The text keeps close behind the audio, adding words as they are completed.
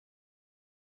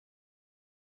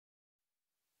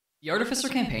The Artificer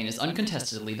campaign is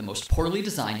uncontestedly the most poorly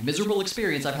designed, miserable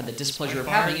experience I've had the displeasure of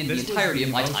having in the entirety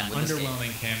of my time with this game.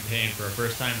 Underwhelming campaign for a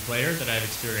first-time player that I've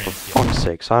experienced. For fuck's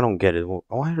sakes, I don't get it.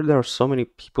 Why are there so many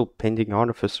people painting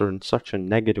Artificer in such a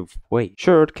negative way?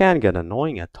 Sure, it can get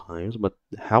annoying at times, but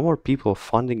how are people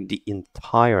finding the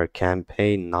entire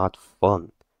campaign not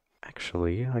fun?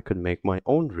 Actually, I could make my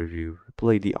own review,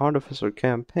 play the Artificer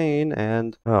campaign,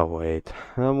 and... Oh wait,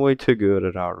 I'm way too good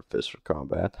at Artificer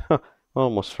combat.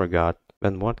 Almost forgot.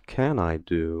 Then what can I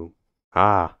do?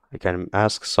 Ah, I can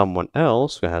ask someone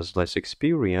else who has less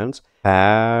experience.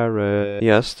 Parrot.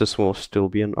 Yes, this will still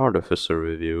be an Artificer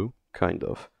review. Kind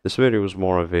of. This video is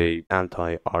more of a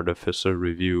anti-Artificer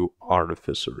review,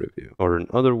 Artificer review. Or in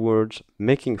other words,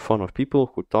 making fun of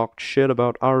people who talk shit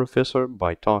about Artificer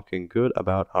by talking good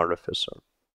about Artificer.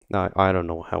 I don't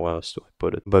know how else to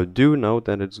put it, but do note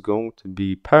that it's going to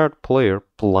be Parrot player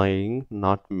playing,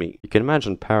 not me. You can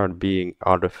imagine Parrot being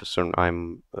Artificer and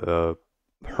I'm her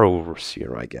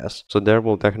overseer, I guess. So there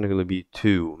will technically be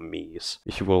two me's.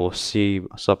 If you will see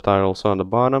subtitles on the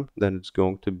bottom, then it's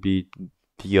going to be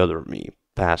the other me,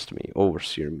 past me,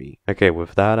 overseer me. Okay,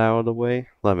 with that out of the way,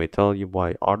 let me tell you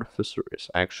why Artificer is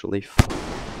actually fun.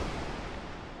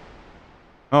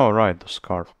 Oh right, the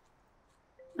scarf.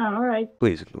 Alright.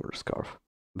 Please ignore the scarf.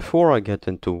 Before I get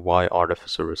into why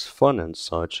Artificer is fun and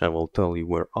such, I will tell you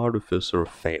where Artificer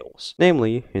fails.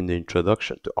 Namely, in the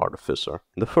introduction to Artificer.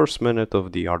 In the first minute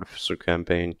of the Artificer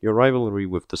campaign, your rivalry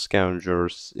with the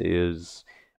Scavengers is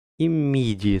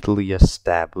immediately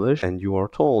established, and you are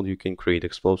told you can create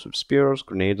explosive spears,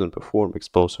 grenades, and perform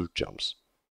explosive jumps.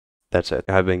 That's it.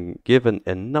 You have been given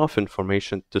enough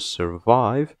information to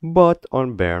survive, but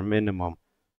on bare minimum.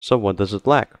 So what does it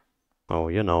lack? Oh,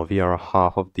 you know, we are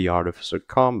half of the Artificer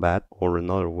combat, or in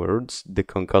other words, the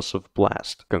Concussive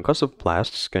Blast. Concussive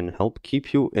Blasts can help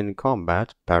keep you in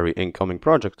combat, parry incoming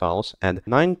projectiles, and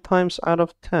 9 times out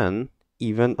of 10,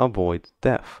 even avoid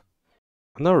death.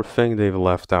 Another thing they've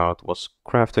left out was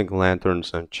crafting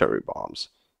lanterns and cherry bombs.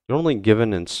 You're only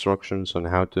given instructions on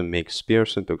how to make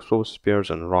spears into explosive spears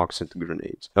and rocks into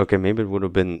grenades. Okay, maybe it would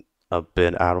have been a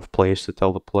bit out of place to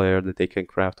tell the player that they can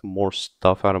craft more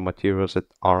stuff out of materials that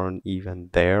aren't even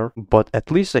there, but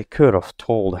at least they could have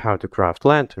told how to craft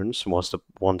lanterns once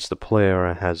the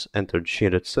player has entered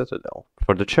Shaded Citadel.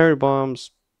 For the cherry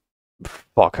bombs,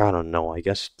 fuck, I don't know, I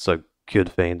guess it's a good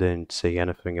thing they didn't say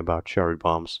anything about cherry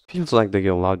bombs. Feels like they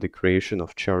allowed the creation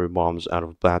of cherry bombs out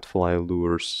of batfly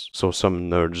lures, so some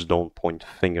nerds don't point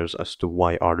fingers as to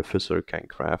why Artificer can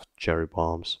craft cherry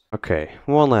bombs. Okay,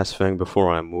 one last thing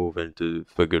before I move into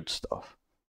the good stuff.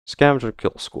 Scavenger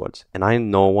kill squads. And I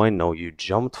know you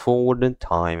jumped forward in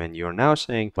time and you're now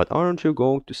saying, but aren't you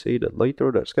going to say that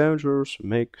later that Scavengers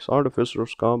makes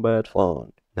Artificer's combat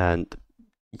fun? And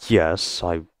yes,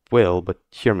 I will, but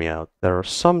hear me out. There are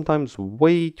sometimes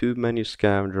way too many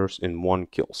Scavengers in one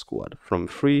kill squad, from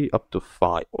 3 up to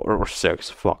 5, or 6,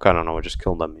 fuck, I don't know, I just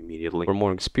killed them immediately. For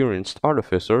more experienced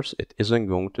Artificers, it isn't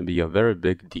going to be a very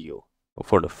big deal. But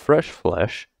for the fresh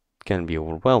flesh, it can be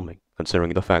overwhelming,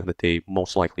 considering the fact that they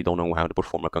most likely don't know how to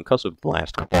perform a concussive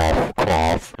blast.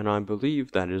 And I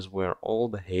believe that is where all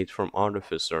the hate from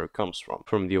Artificer comes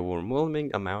from the overwhelming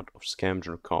amount of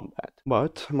Scavenger combat.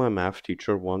 But my math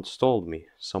teacher once told me,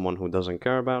 someone who doesn't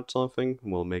care about something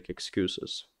will make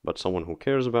excuses, but someone who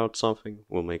cares about something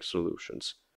will make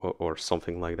solutions. Or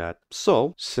something like that.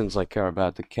 So, since I care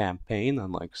about the campaign,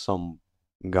 unlike some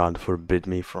God forbid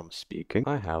me from speaking,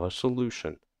 I have a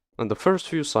solution. In the first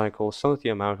few cycles, let the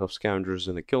amount of Scavengers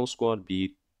in the kill squad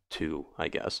be 2, I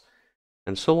guess,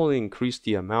 and slowly increase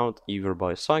the amount either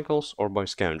by cycles or by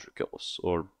Scavenger kills,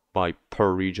 or by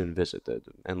per region visited,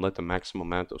 and let the maximum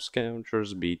amount of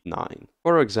Scavengers be 9.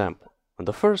 For example, in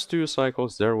the first 2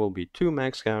 cycles there will be 2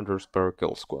 max Scavengers per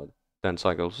kill squad. 10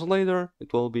 cycles later,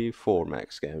 it will be 4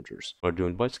 max Scavengers. We're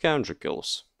doing by Scavenger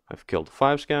kills. I've killed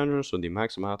 5 Scavengers, so the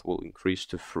max amount will increase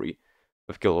to 3.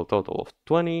 I've killed a total of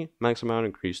 20, max amount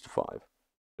increased to 5.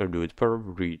 I do it per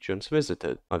regions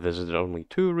visited. I visited only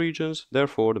 2 regions,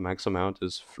 therefore the max amount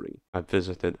is 3. I've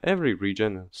visited every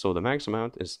region, so the max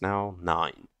amount is now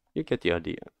 9. You get the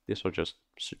idea. These are just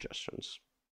suggestions.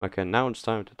 Okay, now it's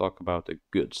time to talk about the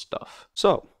good stuff.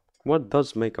 So, what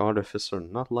does make Artificer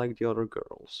not like the other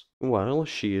girls? Well,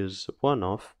 she is one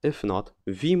of, if not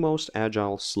the most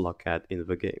agile slugcat in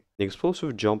the game. The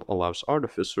explosive jump allows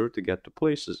Artificer to get to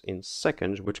places in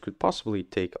seconds, which could possibly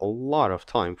take a lot of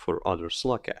time for other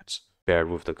slugcats.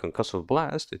 Paired with the concussive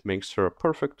blast, it makes her a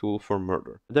perfect tool for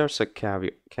murder. There's a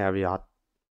caveat.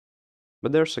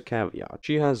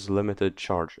 She has limited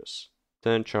charges.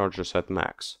 10 charges at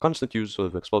max. Constant use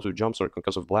of explosive jumps or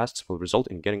concussive blasts will result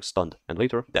in getting stunned, and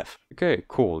later, death. Okay,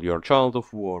 cool, you're a child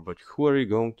of war, but who are you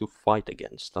going to fight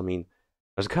against? I mean,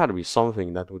 there's gotta be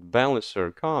something that would balance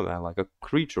your combat, like a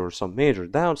creature or some major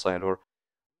downside, or...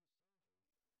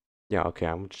 Yeah, okay,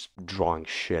 I'm just drawing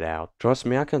shit out. Trust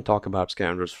me, I can talk about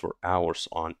scavengers for hours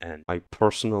on end. My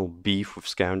personal beef with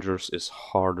scavengers is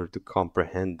harder to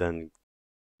comprehend than...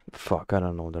 Fuck, I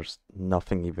don't know, there's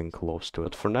nothing even close to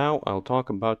it. But for now, I'll talk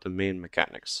about the main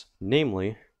mechanics,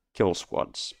 namely, kill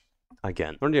squads.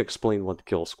 Again, already explained what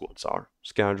kill squads are.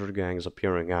 Scavenger gangs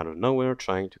appearing out of nowhere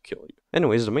trying to kill you.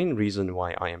 Anyways, the main reason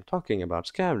why I am talking about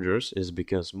scavengers is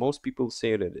because most people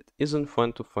say that it isn't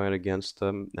fun to fight against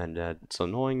them and that it's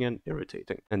annoying and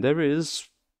irritating. And there is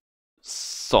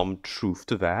some truth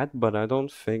to that, but I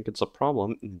don't think it's a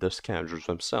problem in the scavengers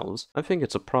themselves. I think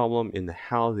it's a problem in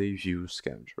how they view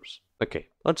scavengers. Okay,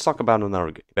 let's talk about another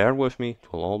game. Bear with me,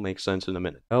 it will all make sense in a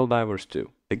minute. Helldivers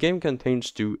 2. The game contains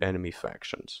two enemy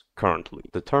factions, currently,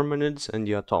 the Terminids and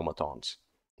the Automatons.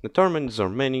 The Terminids are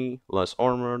many, less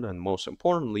armored, and most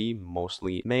importantly,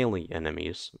 mostly melee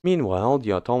enemies. Meanwhile,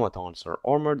 the Automatons are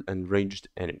armored and ranged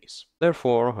enemies.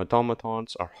 Therefore,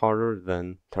 Automatons are harder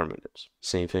than Terminids.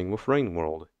 Same thing with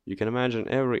Rainworld. You can imagine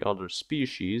every other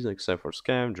species, except for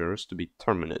Scavengers, to be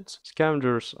Terminids.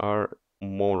 Scavengers are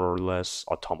more or less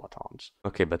automatons.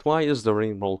 Okay, but why is the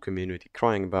Rainworld community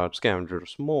crying about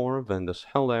scavengers more than the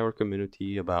Helldiver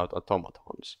community about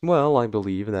automatons? Well, I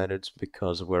believe that it's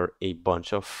because we're a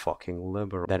bunch of fucking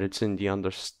liberals. That it's in the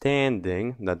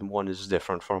understanding that one is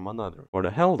different from another. For the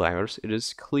Helldivers, it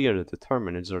is clear that the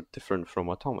Terminids are different from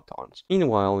automatons.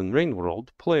 Meanwhile, in Rainworld,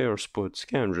 players put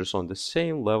scavengers on the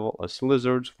same level as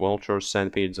lizards, vultures,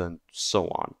 centipedes, and so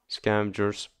on.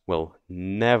 Scavengers will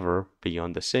never be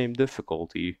on the same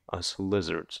difficulty as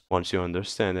lizards. Once you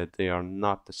understand that they are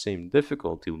not the same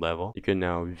difficulty level, you can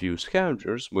now view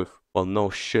scavengers with, well, no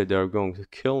shit, they're going to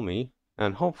kill me,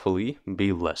 and hopefully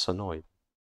be less annoyed.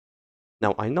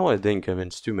 Now, I know I didn't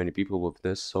convince too many people with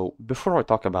this, so before I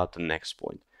talk about the next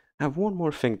point, I have one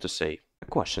more thing to say, a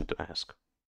question to ask.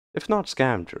 If not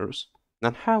scavengers,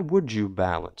 then how would you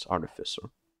balance Artificer?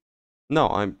 No,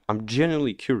 I'm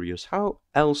genuinely curious, how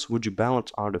else would you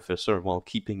balance Artificer while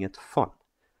keeping it fun?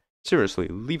 Seriously,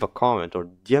 leave a comment or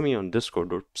DM me on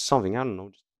Discord or something, I don't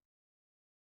know.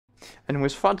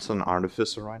 Anyways, thoughts on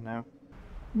Artificer right now?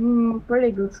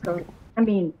 Pretty good score. I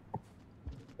mean,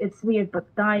 it's weird,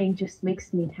 but dying just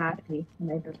makes me happy,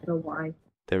 and I don't know why.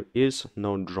 There is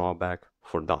no drawback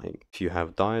for dying. If you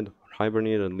have died or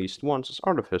hibernated at least once as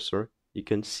Artificer, you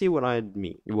can see what I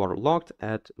mean. You are locked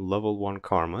at level 1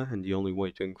 karma, and the only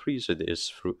way to increase it is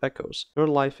through echoes. Your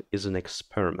life is an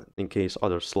experiment. In case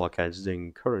other slugheads didn't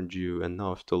encourage you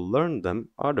enough to learn them,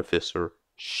 Artificer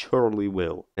surely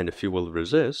will. And if you will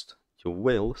resist, you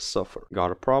will suffer.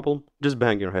 Got a problem? Just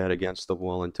bang your head against the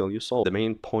wall until you solve it. The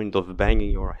main point of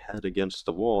banging your head against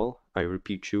the wall, I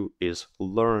repeat you, is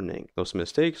learning. Those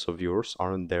mistakes of yours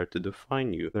aren't there to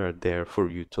define you. They're there for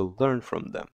you to learn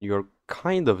from them. You're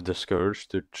kind of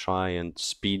discouraged to try and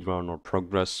speedrun or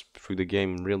progress through the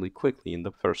game really quickly in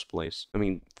the first place. I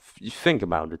mean, think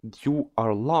about it. You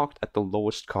are locked at the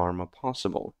lowest karma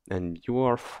possible, and you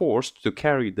are forced to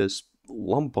carry this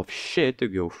lump of shit to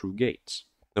go through gates.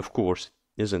 Of course,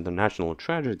 it isn't a national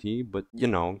tragedy, but you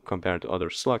know, compared to other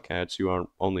slugheads, you are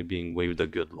only being waved a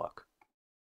good luck.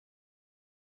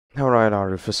 Alright,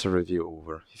 Artificer review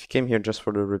over. If you came here just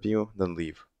for the review, then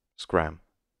leave. Scram.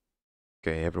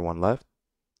 Okay, everyone left?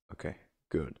 Okay,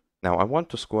 good. Now I want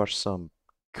to squash some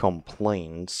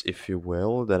complaints, if you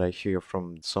will, that I hear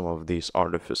from some of these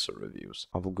Artificer reviews.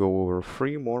 I will go over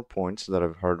 3 more points that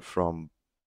I've heard from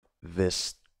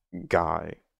this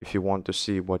guy. If you want to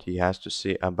see what he has to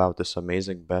say about this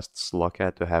amazing best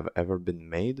slughead to have ever been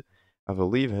made, I will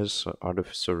leave his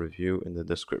Artificer review in the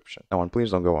description. Now, and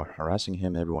please don't go harassing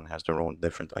him. Everyone has their own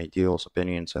different ideals,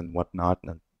 opinions, and whatnot,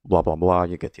 and blah blah blah.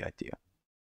 You get the idea.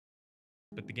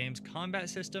 But the game's combat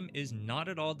system is not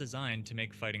at all designed to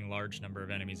make fighting a large number of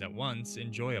enemies at once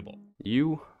enjoyable.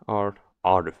 You are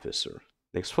Artificer.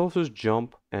 The explosive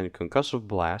jump and concussive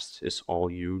blast is all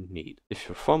you need. If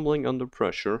you're fumbling under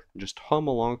pressure, just hum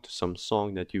along to some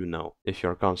song that you know. If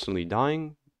you're constantly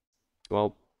dying,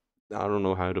 well, I don't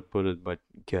know how to put it, but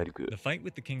get good. The fight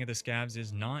with the King of the Scavs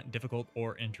is not difficult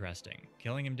or interesting.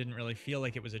 Killing him didn't really feel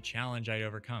like it was a challenge I'd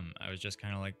overcome. I was just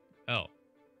kind of like, oh,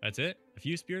 that's it? A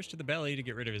few spears to the belly to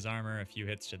get rid of his armor, a few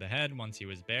hits to the head once he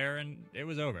was bare, and it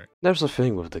was over. There's a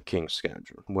thing with the King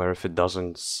Scavenger, where if it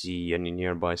doesn't see any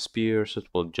nearby spears, it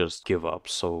will just give up,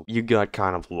 so you got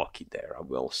kind of lucky there, I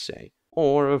will say.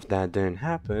 Or if that didn't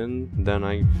happen, then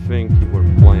I think you were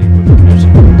playing with the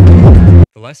music.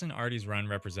 The lesson Artie's run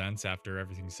represents after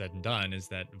everything's said and done is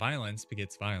that violence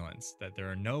begets violence, that there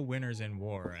are no winners in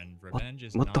war, and revenge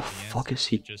is What not the the fuck answer. is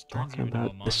he It just turns talking you into a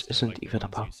about? This monster isn't like the even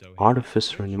ones about you so hate.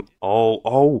 Artificer anymore.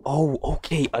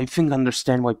 Okay. I think I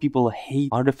understand why people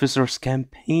hate Artificer's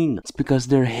campaign. It's because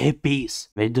they're hippies.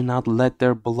 They do not let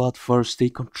their blood first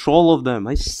take control of them.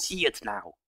 I see it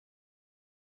now.